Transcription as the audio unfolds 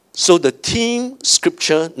So the theme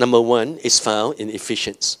scripture number 1 is found in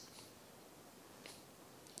Ephesians.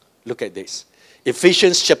 Look at this.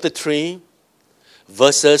 Ephesians chapter 3,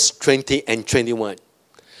 verses 20 and 21.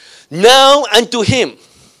 Now unto him,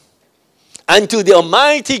 unto the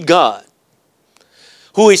Almighty God,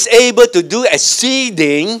 who is able to do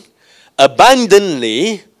exceeding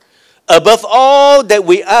abundantly above all that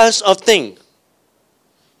we ask or think,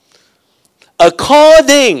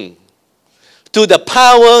 according to the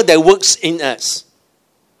power that works in us.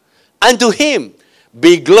 Unto him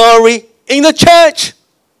be glory in the church.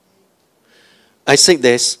 I think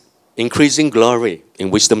there's increasing glory in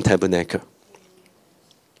Wisdom Tabernacle.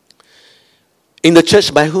 In the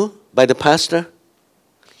church by who? By the pastor?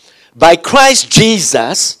 By Christ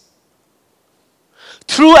Jesus,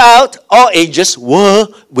 throughout all ages,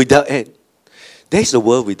 world without end. There's a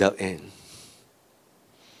world without end.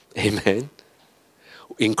 Amen.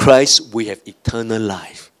 In Christ, we have eternal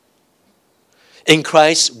life. In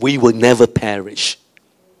Christ, we will never perish.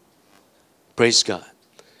 Praise God.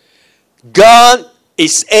 God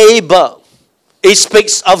is able. He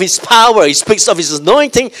speaks of his power. He speaks of his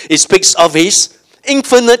anointing. He speaks of his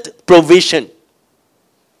infinite provision.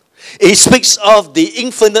 He speaks of the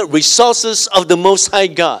infinite resources of the Most High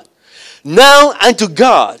God. Now unto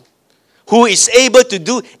God, who is able to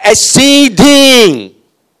do exceeding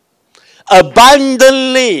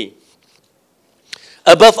abundantly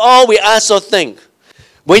above all we ask or think.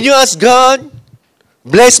 When you ask God,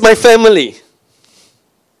 bless my family.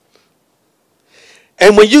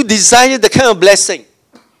 And when you desire the kind of blessing,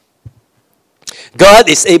 God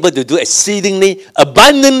is able to do exceedingly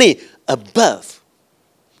abundantly above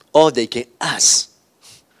all they can ask,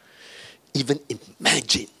 even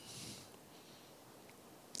imagine.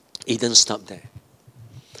 He doesn't stop there.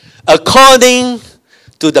 According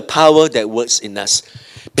to the power that works in us.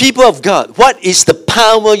 People of God, what is the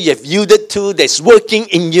power you have yielded to that's working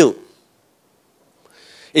in you?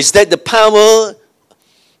 Is that the power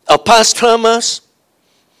of past traumas?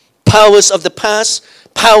 Powers of the past?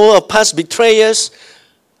 Power of past betrayers?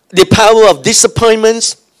 The power of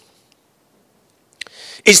disappointments?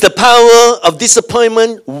 Is the power of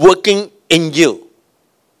disappointment working in you?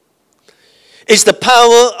 Is the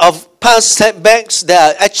power of past setbacks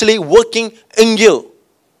that are actually working in you?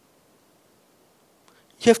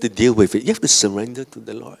 You have to deal with it. You have to surrender to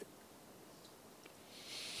the Lord.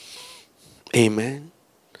 Amen.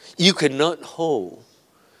 You cannot hold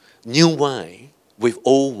new wine with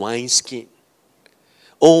old wineskin.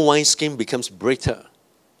 Old wineskin becomes brittle.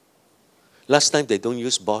 Last time they don't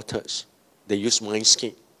use bottles. They use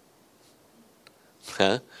wineskin.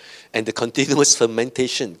 And the continuous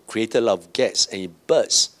fermentation created a lot of gas and it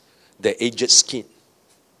bursts the aged skin.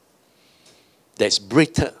 That's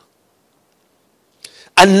brittle.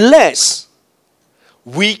 Unless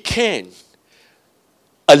we can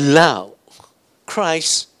allow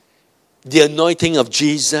Christ, the anointing of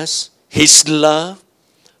Jesus, his love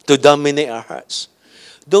to dominate our hearts,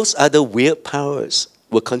 those other weird powers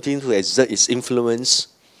will continue to exert its influence,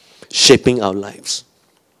 shaping our lives.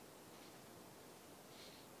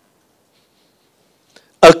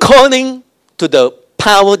 According to the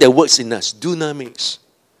power that works in us, dunamis.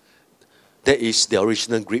 That is the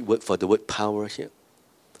original Greek word for the word power here.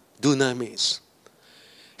 Dunamis.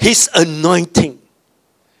 His anointing.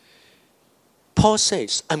 Paul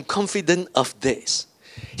says, I'm confident of this.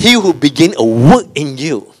 He who begin a work in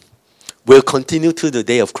you will continue to the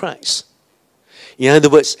day of Christ. In other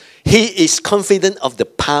words, he is confident of the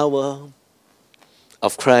power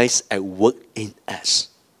of Christ at work in us.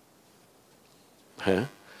 A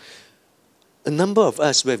number of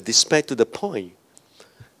us were despair to the point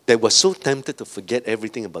that we're so tempted to forget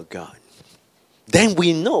everything about God. Then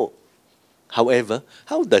we know. However,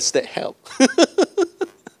 how does that help?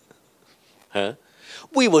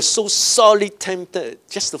 We were so sorely tempted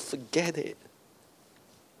just to forget it.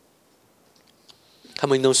 How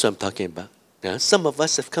many know what I'm talking about? Some of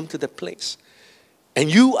us have come to that place.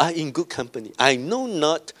 And you are in good company. I know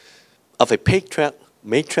not of a patriarch,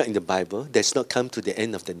 matriarch in the Bible that's not come to the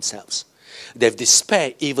end of themselves. They've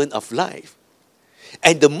despaired even of life.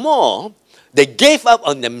 And the more they gave up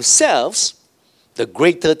on themselves, the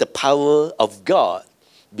greater the power of God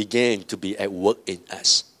began to be at work in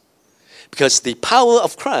us. Because the power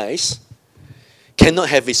of Christ cannot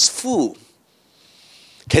have its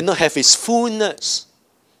fullness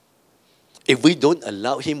if we don't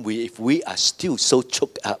allow him, if we are still so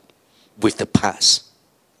choked up with the past.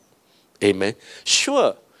 Amen.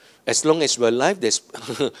 Sure, as long as we're alive,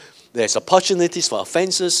 there's opportunities for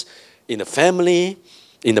offenses in the family,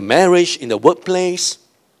 in the marriage, in the workplace,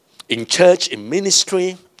 in church, in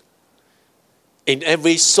ministry. In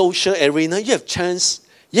every social arena, you have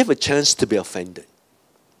a chance to be offended.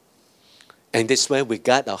 And that's why we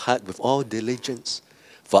guard our heart with all diligence.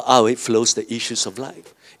 For out it flows the issues of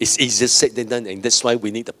life. It's easier said than done, and that's why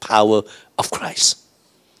we need the power of Christ.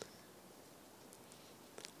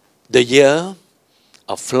 The year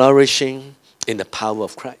of flourishing in the power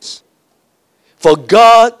of Christ. For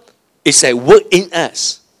God is at work in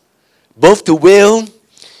us, both to will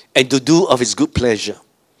and to do of His good pleasure.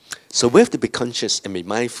 So we have to be conscious and be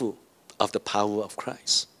mindful of the power of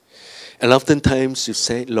Christ. And oftentimes you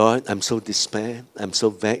say, Lord, I'm so despair, I'm so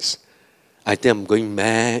vexed, I think I'm going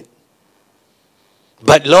mad.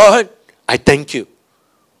 But Lord, I thank you.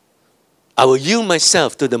 I will yield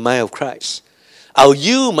myself to the mind of Christ. I will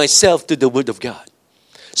yield myself to the Word of God.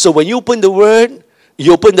 So when you open the Word,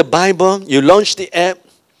 you open the Bible, you launch the app,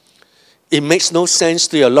 it makes no sense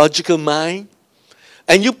to your logical mind.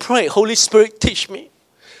 And you pray, Holy Spirit, teach me.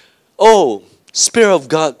 Oh, Spirit of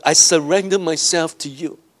God, I surrender myself to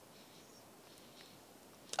you.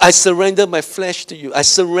 I surrender my flesh to you. I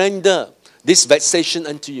surrender this vexation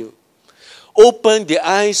unto you. Open the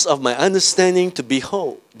eyes of my understanding to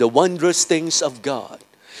behold the wondrous things of God.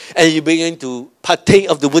 And you begin to partake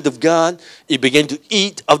of the Word of God. You begin to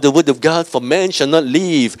eat of the Word of God. For man shall not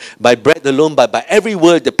live by bread alone, but by every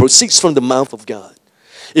word that proceeds from the mouth of God.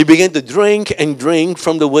 You begin to drink and drink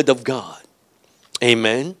from the Word of God.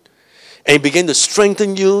 Amen. And it begin to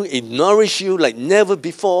strengthen you. It nourish you like never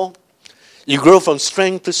before. You grow from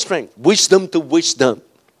strength to strength, wisdom to wisdom.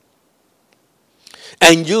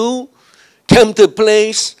 And you come to a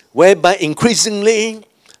place whereby increasingly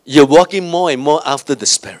you're walking more and more after the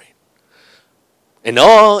Spirit. And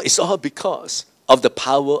it's all because of the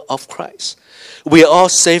power of Christ. We are all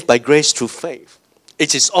saved by grace through faith.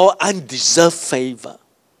 It is all undeserved favor.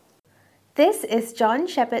 This is John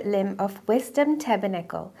Shepherd Lim of Wisdom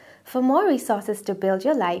Tabernacle. For more resources to build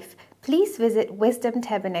your life, please visit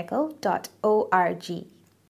wisdomtabernacle.org.